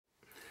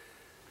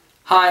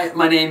Hi,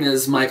 my name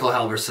is Michael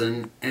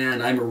Halvorson,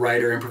 and I'm a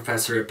writer and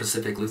professor at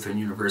Pacific Lutheran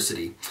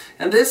University.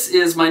 And this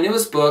is my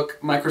newest book,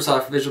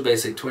 Microsoft Visual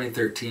Basic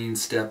 2013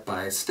 Step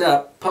by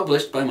Step,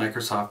 published by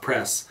Microsoft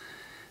Press.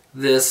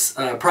 This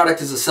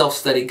product is a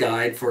self-study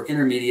guide for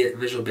intermediate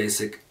Visual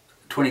Basic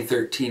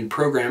 2013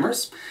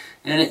 programmers,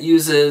 and it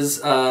uses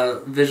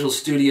Visual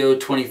Studio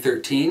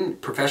 2013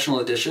 Professional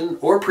Edition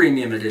or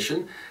Premium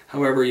Edition.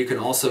 However, you can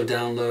also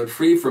download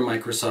free from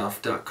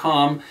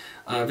Microsoft.com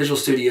Visual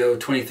Studio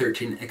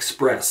 2013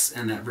 Express,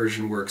 and that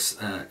version works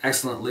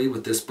excellently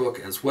with this book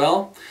as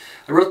well.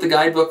 I wrote the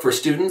guidebook for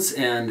students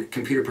and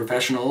computer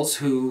professionals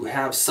who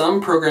have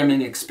some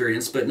programming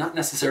experience but not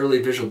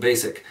necessarily Visual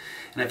Basic.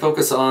 And I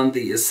focus on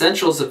the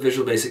essentials of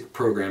Visual Basic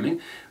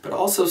programming, but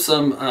also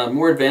some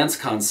more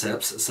advanced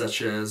concepts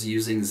such as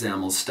using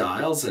XAML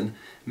styles and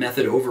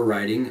method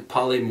overriding,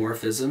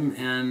 polymorphism,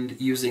 and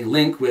using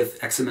LINQ with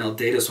XML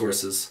data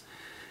sources.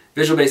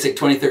 Visual Basic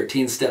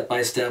 2013 Step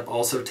by Step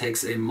also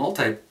takes a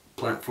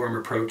multi-platform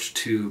approach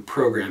to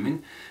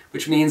programming,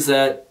 which means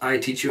that I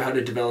teach you how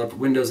to develop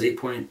Windows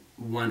 8.1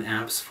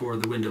 apps for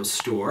the Windows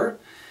Store,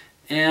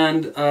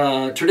 and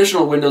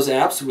traditional Windows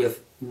apps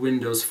with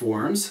Windows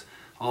Forms,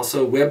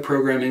 also web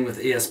programming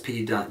with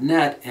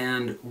ASP.NET,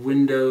 and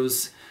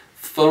Windows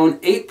Phone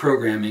 8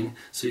 programming,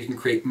 so you can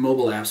create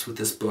mobile apps with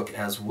this book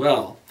as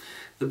well.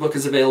 The book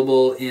is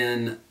available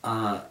in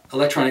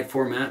electronic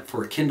format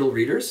for Kindle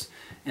readers,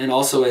 and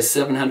also a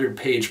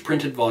 700-page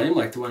printed volume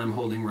like the one I'm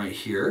holding right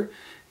here.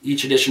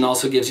 Each edition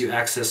also gives you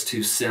access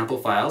to sample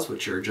files,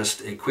 which are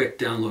just a quick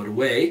download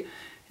away.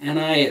 And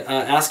I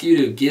ask you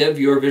to give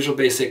your Visual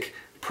Basic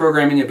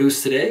programming a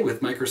boost today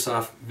with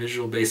Microsoft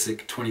Visual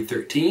Basic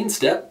 2013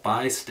 Step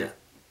by Step.